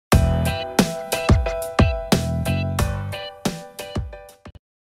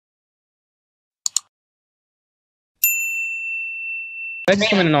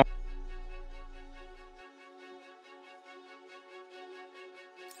Pezzo no.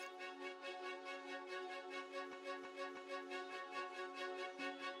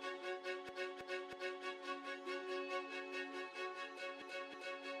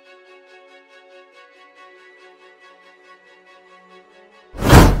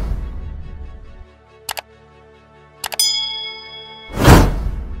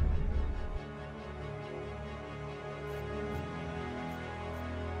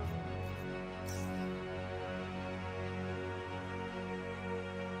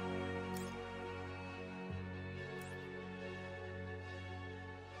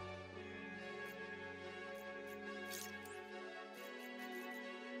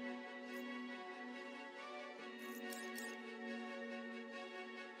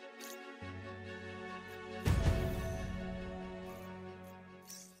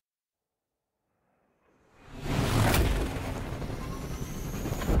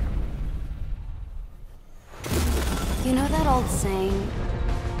 You know that old saying,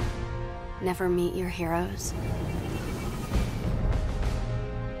 never meet your heroes?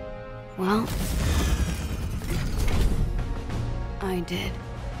 Well, I did.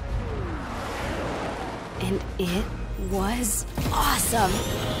 And it was awesome!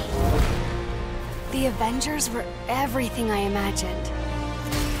 The Avengers were everything I imagined.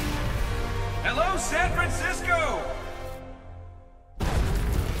 Hello, San Francisco!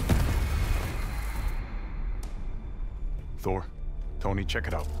 Thor, Tony, check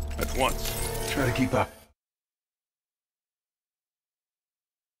it out. At once. Try to keep up.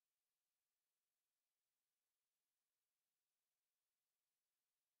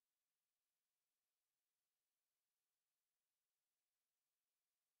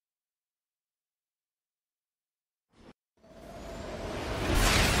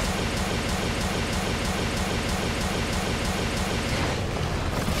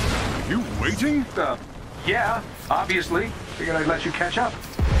 Are you waiting? Yeah, obviously. Figured I'd let you catch up.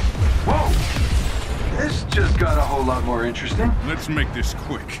 Whoa! This just got a whole lot more interesting. Let's make this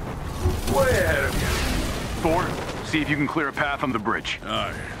quick. Way ahead of you. Thor, see if you can clear a path on the bridge.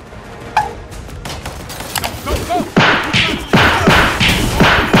 Aye.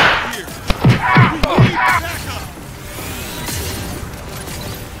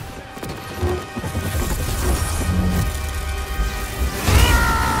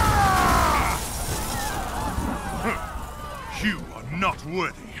 You are not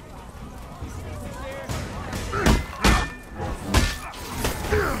worthy.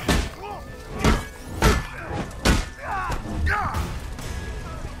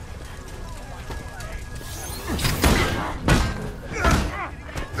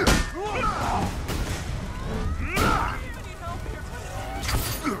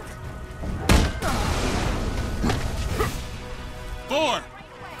 Thor!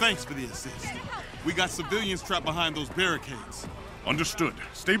 Thanks for the assist. We got civilians trapped behind those barricades. Understood.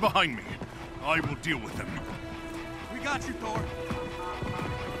 Stay behind me. I will deal with them. We got you, Thor.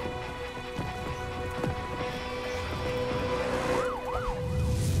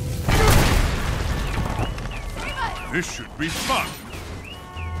 This should be fun.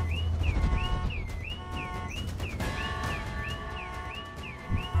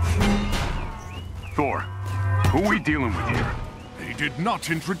 Thor, who are we dealing with here? They did not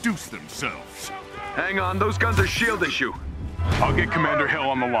introduce themselves. Hang on, those guns are shield issue. I'll get Commander Hill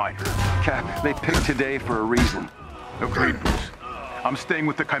on the line. Cap, they picked today for a reason. Agreed, Bruce. I'm staying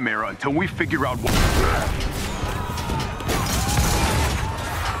with the Chimera until we figure out what...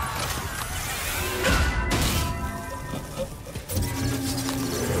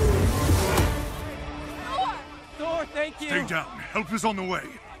 Thor, thank you! Stay down. Help is on the way.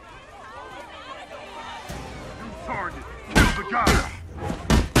 New target. Kill the guy.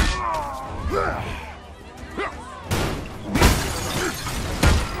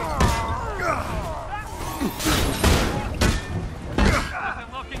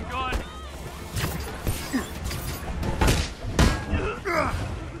 Looking good.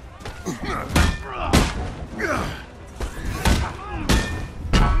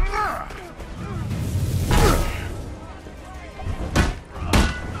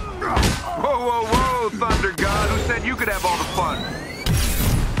 Whoa, whoa, whoa, Thunder God. Who said you could have all the fun?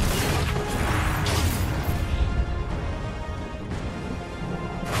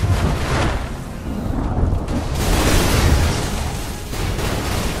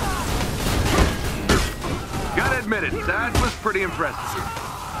 Gotta admit it, that was pretty impressive.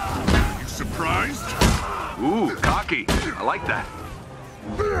 You surprised? Ooh, cocky. I like that.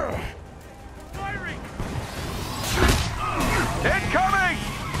 Incoming!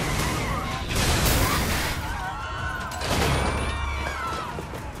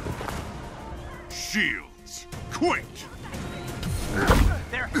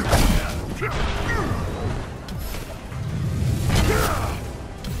 It's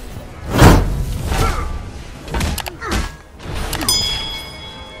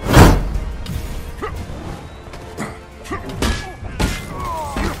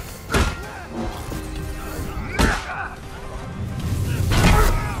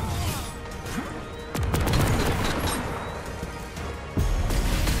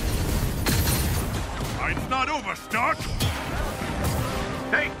not over, Stark!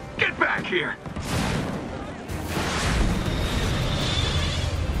 Hey, get back here!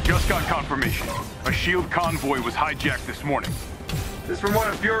 Just got confirmation. A S.H.I.E.L.D. convoy was hijacked this morning. This from one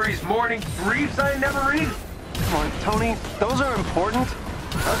of Fury's morning briefs I never read? Come on, Tony. Those are important.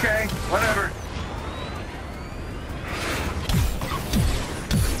 Okay, whatever.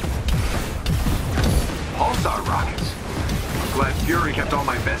 Pulsar rockets. I'm glad Fury kept all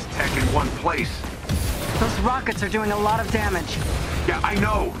my best tech in one place. Those rockets are doing a lot of damage. Yeah, I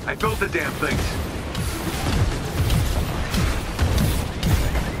know. I built the damn things.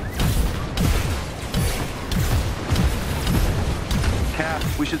 Cap,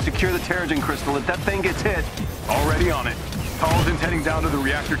 we should secure the Terrigen crystal if that thing gets hit. Already on it. Paladin's heading down to the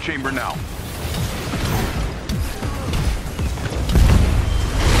reactor chamber now.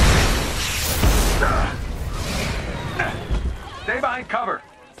 Stay behind cover.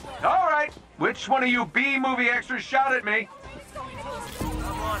 All right. Which one of you B-movie extras shot at me?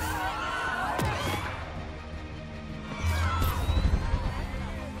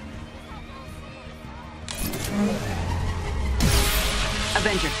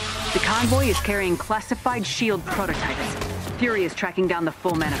 Avengers, the convoy is carrying classified S.H.I.E.L.D. prototypes. Fury is tracking down the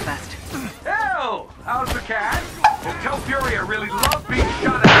full manifest. Hell! How's the cat? Well, tell Fury I really love being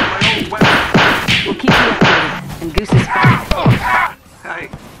shot at with my own weapon. We'll keep you updated, and Goose is fine. Oh, ah! I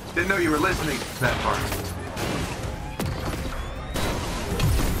didn't know you were listening that far.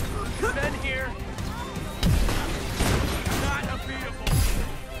 Men here. Not unbeatable.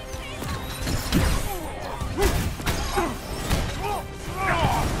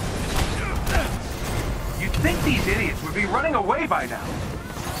 You'd think these idiots would be running away by now.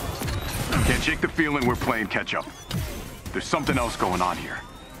 Can't shake the feeling we're playing catch-up. There's something else going on here.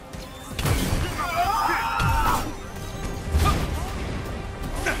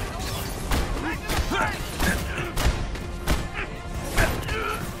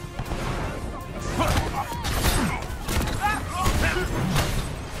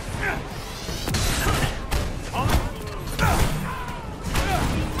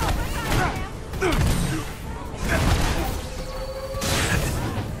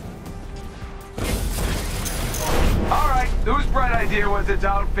 Whose bright idea was it to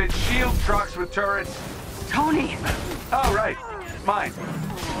outfit S.H.I.E.L.D. trucks with turrets? Tony! Oh, right. Mine.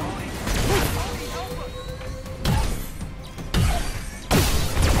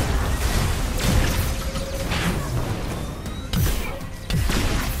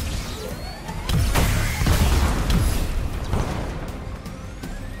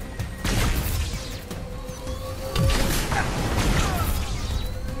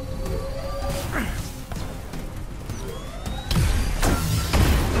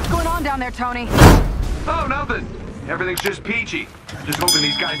 Down there, Tony. Oh, nothing. Everything's just peachy. Just hoping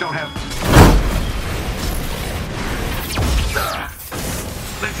these guys don't have...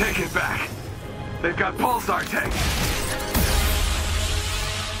 They take it back. They've got pulsar tanks.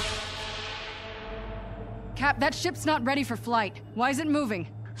 Cap, that ship's not ready for flight. Why is it moving?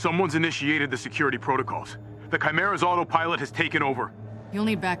 Someone's initiated the security protocols. The Chimera's autopilot has taken over. You'll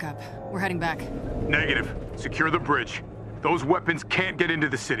need backup. We're heading back. Negative. Secure the bridge. Those weapons can't get into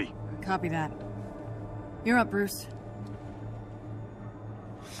the city. Copy that. You're up, Bruce.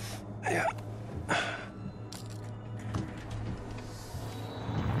 Yeah.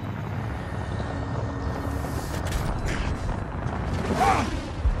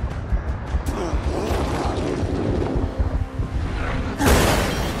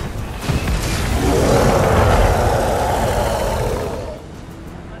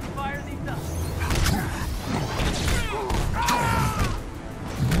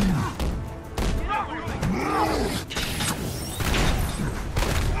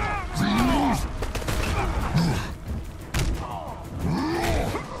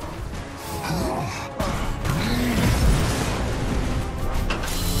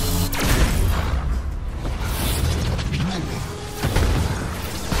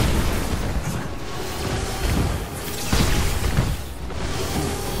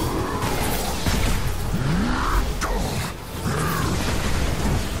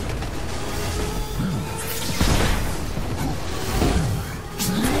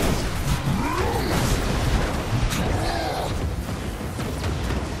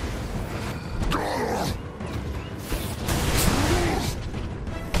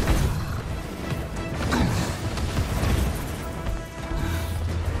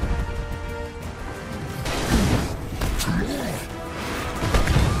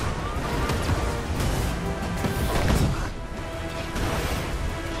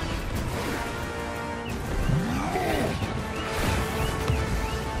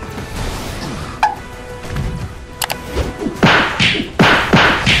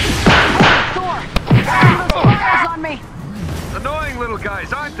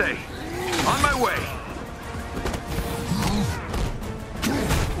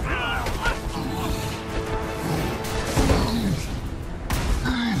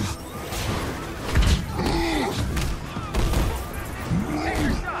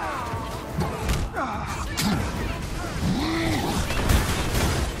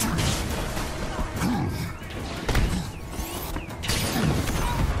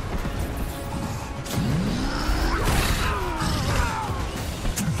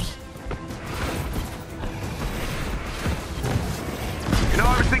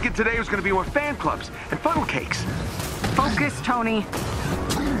 today was gonna be more fan clubs and funnel cakes. Focus, Tony.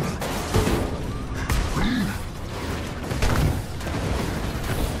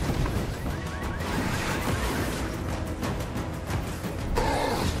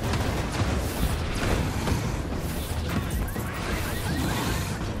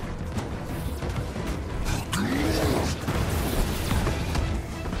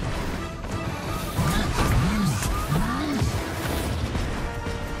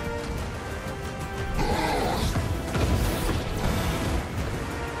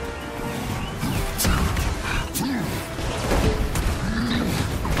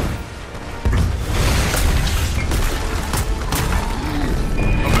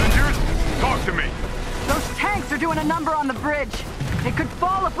 Doing a number on the bridge. It could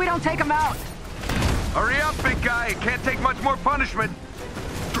fall if we don't take him out. Hurry up, big guy. It can't take much more punishment.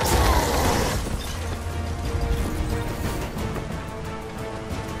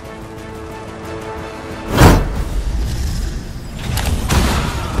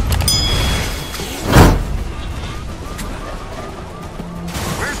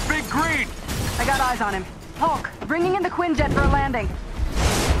 Where's Big Green? I got eyes on him. Hulk, bringing in the Quinjet for a landing.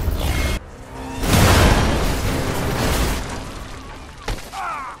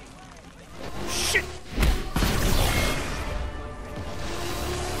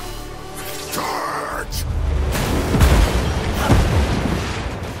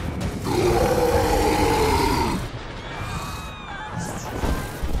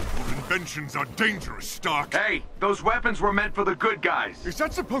 Inventions are dangerous, Stark. Hey, those weapons were meant for the good guys. Is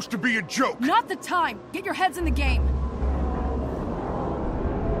that supposed to be a joke? Not the time. Get your heads in the game.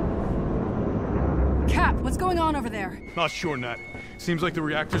 Cap, what's going on over there? Not sure, Nat. Seems like the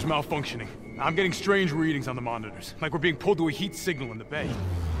reactor's malfunctioning. I'm getting strange readings on the monitors, like we're being pulled to a heat signal in the bay.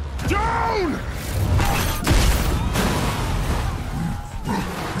 Down!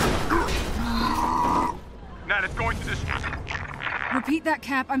 Nat, it's going to this... Repeat that,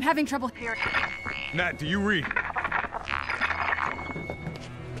 Cap. I'm having trouble hearing. Nat, do you read?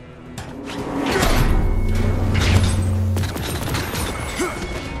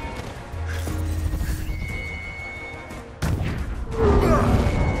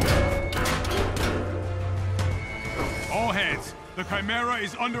 All hands. The Chimera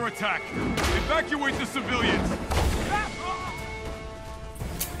is under attack. Evacuate the civilians.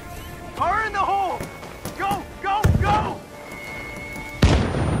 Fire in the hole! Go, go, go!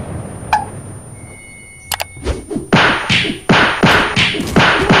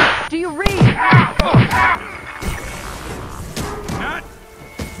 Do you read? Nat?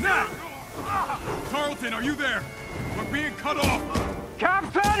 Nat! Carlton, are you there? We're being cut off.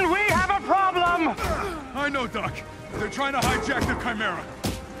 Captain, we have a problem! I know, Doc. They're trying to hijack the Chimera.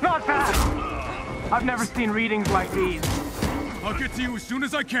 Not fast! I've never seen readings like these. I'll get to you as soon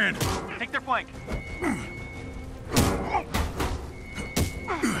as I can. Take their flank.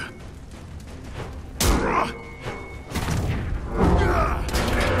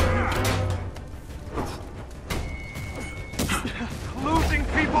 Losing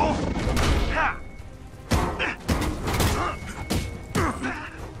people!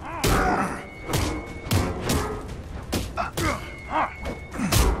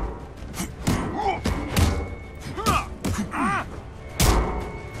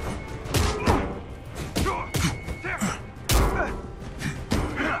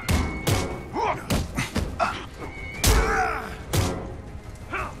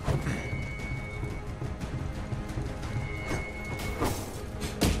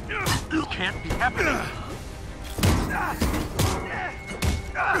 Can't be happening.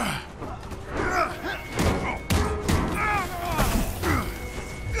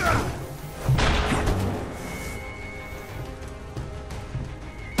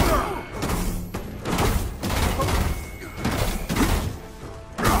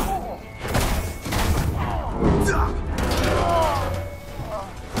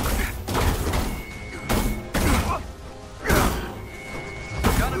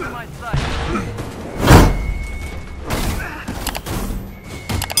 Got him in my sight.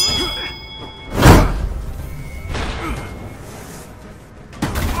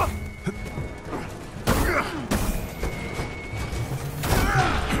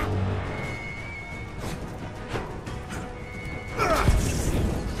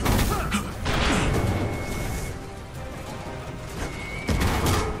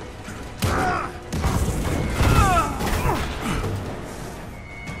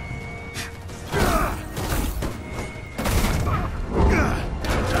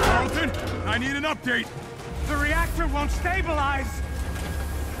 Update! The reactor won't stabilize!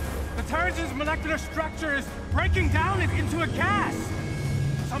 The turret's molecular structure is breaking down it into a gas!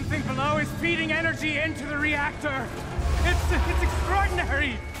 Something below is feeding energy into the reactor. It's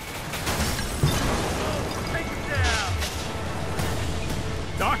extraordinary. Take it down.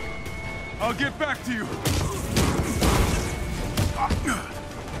 Doc, I'll get back to you.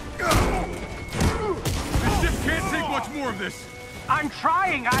 This ship can't take much more of this. I'm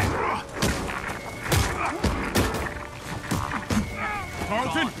trying.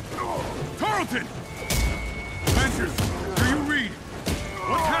 Carlton? Carlton! Avengers, do you read?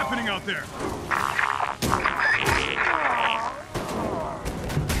 What's happening out there?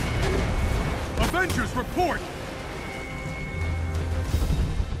 Avengers, report!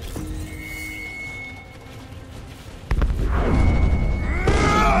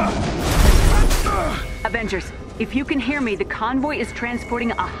 Avengers, if you can hear me, the convoy is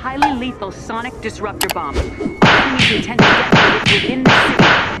transporting a highly lethal sonic disruptor bomb. Enemies intend to detonate it within the city.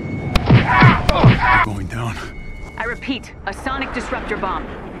 Going down. I repeat, a sonic disruptor bomb.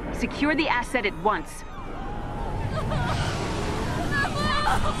 Secure the asset at once.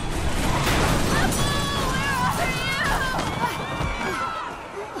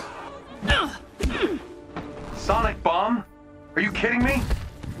 Sonic bomb? Are you kidding me?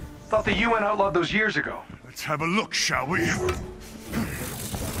 Thought the UN outlawed those years ago. Let's have a look, shall we?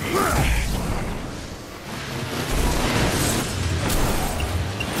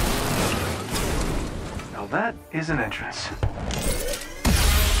 Now that is an entrance.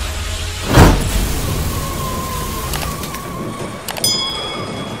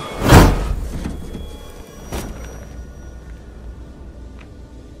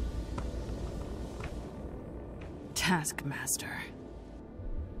 Taskmaster.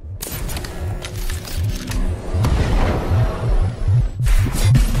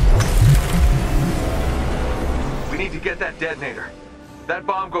 We need to get that detonator. That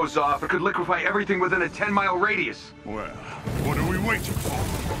bomb goes off, it could liquefy everything within a 10-mile radius. Well, what are we waiting for?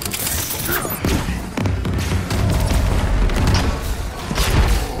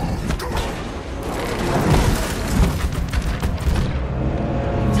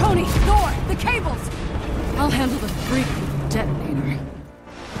 Tony! Thor! The cables! I'll handle the freak with the detonator.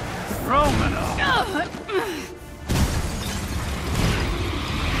 Romano!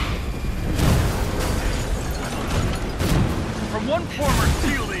 From one former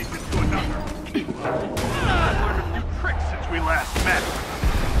SEAL agent to another. I've learned a few tricks since we last met.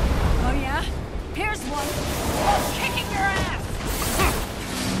 Oh yeah? Here's one. Kicking your ass!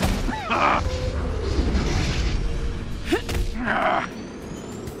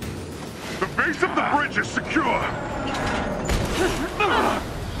 The base of the bridge is secure!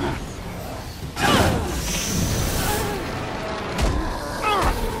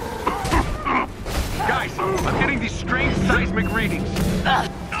 Guys, I'm getting these strange seismic readings.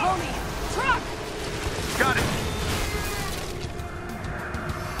 Tony! Truck! Got it.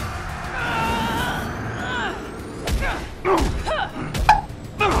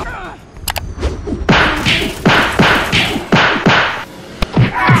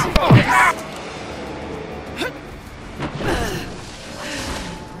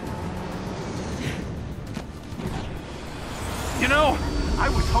 You know, I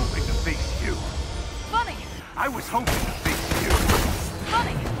was hoping to face you. Funny! I was hoping to face you.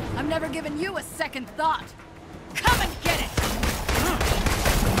 Funny! I've never given you a second thought. Come and get it!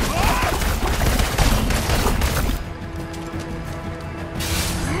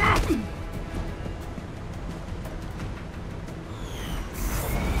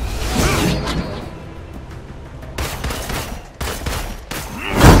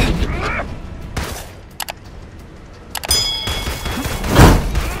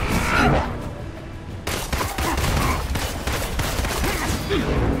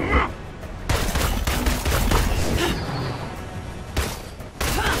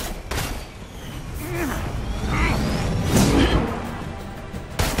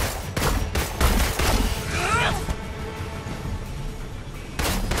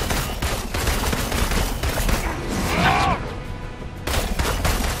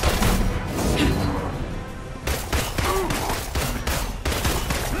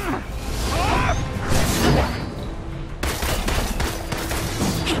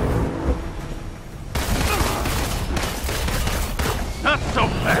 Not so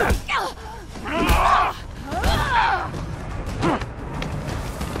fast!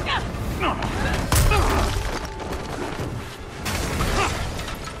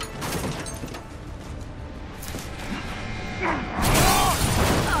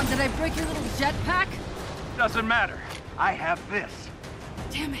 Oh, did I break your little jetpack? Doesn't matter. I have this.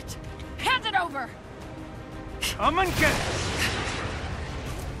 Damn it! Hand it over! Come and get it!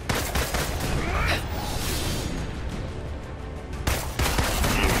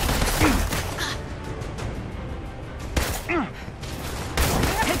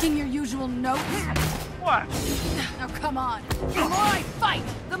 Taking your usual notes? What? Now come on. The more I fight,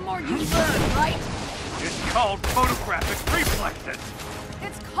 the more you learn, right? It's called photographic reflexes.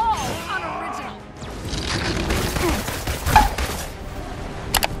 It's called unoriginal.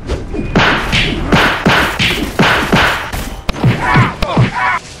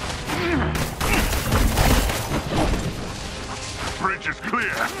 Bridge is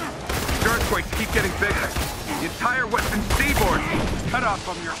clear. The earthquakes keep getting bigger. The entire western seaboard. Cut off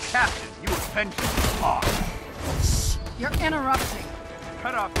from your captain, you Avengers lost. You're interrupting.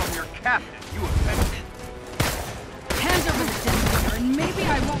 Cut off from your captain, you Avengers. Hand over the detonator, and maybe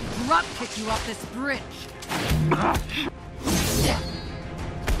I won't drop kick you off this bridge.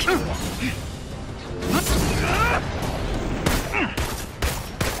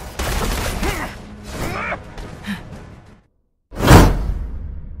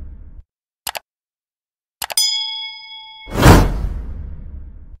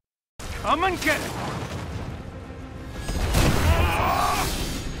 Come and get it!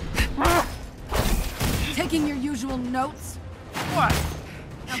 Taking your usual notes? What?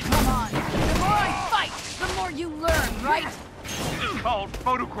 Now come on. The more I fight, the more you learn, right? It's called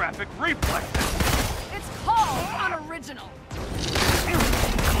photographic reflexes. It's called unoriginal.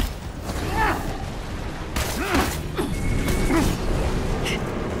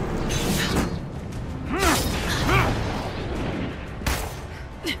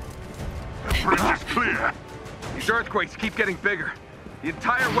 The bridge is clear. These earthquakes keep getting bigger. The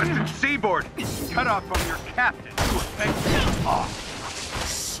entire western seaboard. Cut off from your captain, you Avengers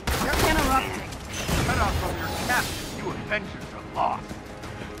lost. You're interrupting. Cut off from your captain, you Avengers are lost.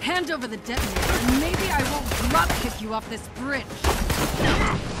 Hand over the detonator, and maybe I won't drop kick you off this bridge.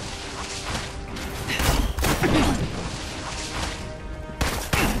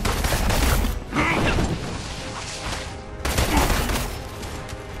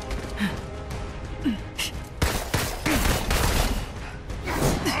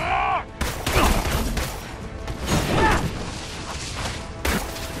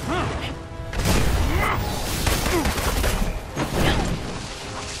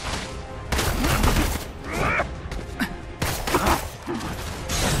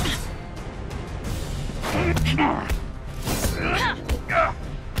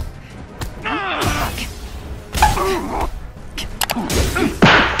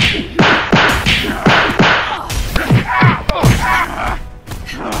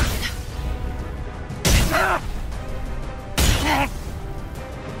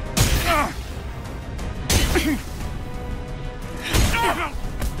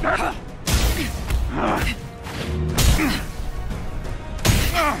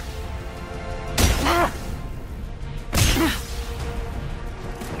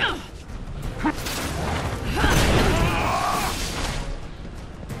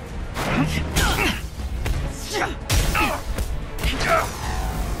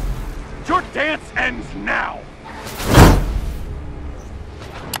 Your dance ends now!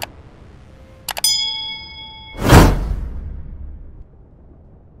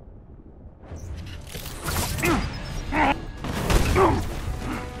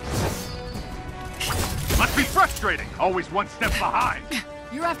 Must be frustrating, always one step behind.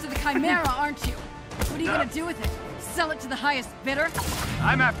 You're after the Chimera, aren't you? What are you gonna do with it? Sell it to the highest bidder?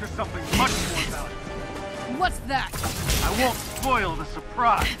 I'm after something much more valuable. What's that? I won't spoil the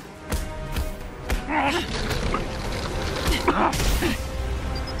surprise.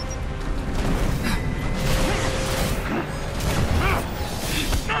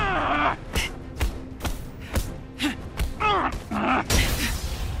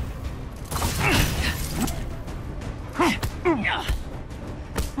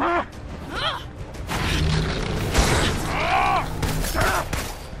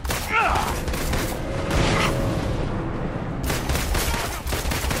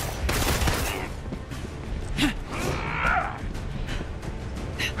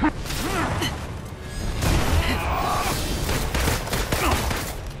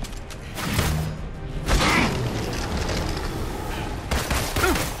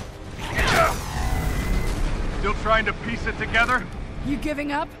 Still trying to piece it together? You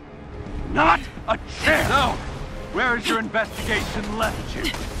giving up? Not a chance! No! Where has your investigation left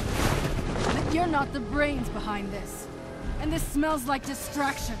you? But you're not the brains behind this. And this smells like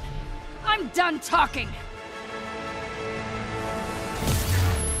distraction. I'm done talking!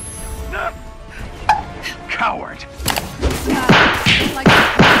 Coward! Like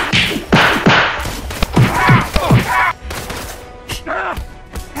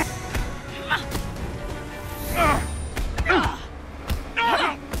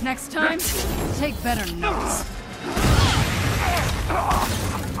Next time, take better notes.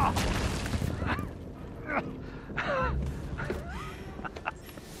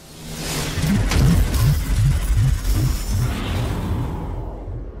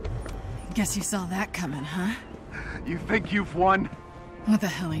 Guess you saw that coming, huh? You think you've won? What the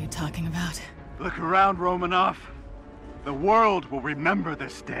hell are you talking about? Look around, Romanoff. The world will remember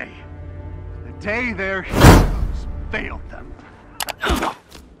this day. The day their heroes failed them.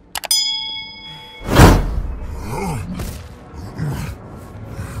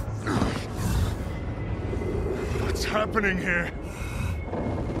 What's happening here?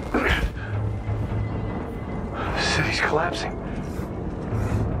 The city's collapsing.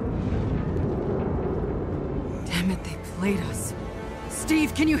 Damn it, they played us.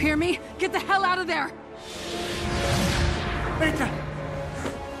 Steve, can you hear me? Get the hell out of there! Nathan!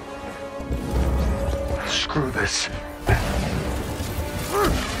 Screw this.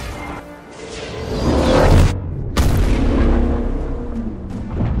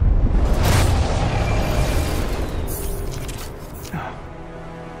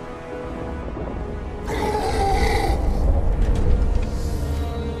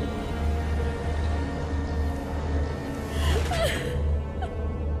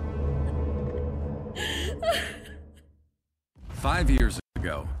 5 years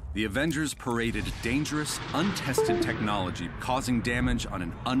ago, the Avengers paraded dangerous, untested technology causing damage on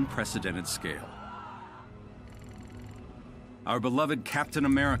an unprecedented scale. Our beloved Captain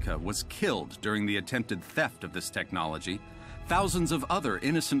America was killed during the attempted theft of this technology. Thousands of other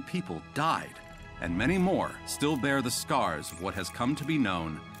innocent people died, and many more still bear the scars of what has come to be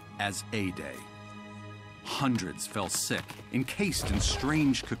known as A-Day. Hundreds fell sick, encased in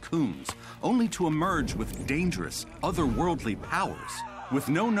strange cocoons, only to emerge with dangerous, otherworldly powers. With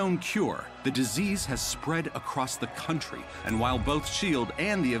no known cure, the disease has spread across the country, and while both S.H.I.E.L.D.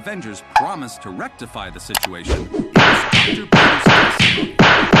 and the Avengers promise to rectify the situation, it is Dr. Banner's testimony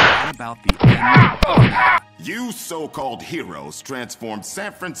brought about the end of the matter. You so-called heroes transformed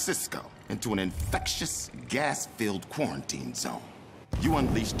San Francisco into an infectious, gas-filled quarantine zone. You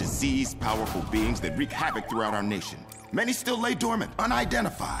unleashed disease-powerful beings that wreak havoc throughout our nation. Many still lay dormant,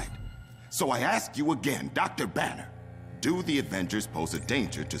 unidentified. So I ask you again, Dr. Banner, do the Avengers pose a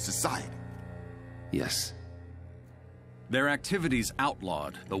danger to society? Yes. Their activities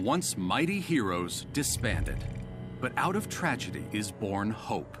outlawed, the once mighty heroes disbanded. But out of tragedy is born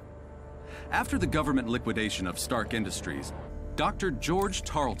hope. After the government liquidation of Stark Industries, Dr. George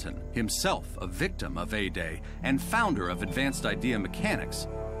Tarleton, himself a victim of A-Day and founder of Advanced Idea Mechanics,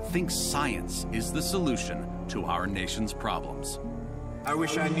 thinks science is the solution to our nation's problems. I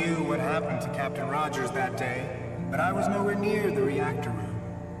wish I knew what happened to Captain Rogers that day, but I was nowhere near the reactor room.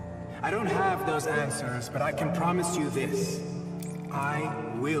 I don't have those answers, but I can promise you this. I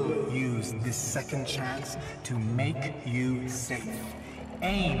will use this second chance to make you safe.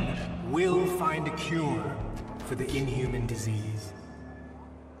 AIM will find a cure for the inhuman disease.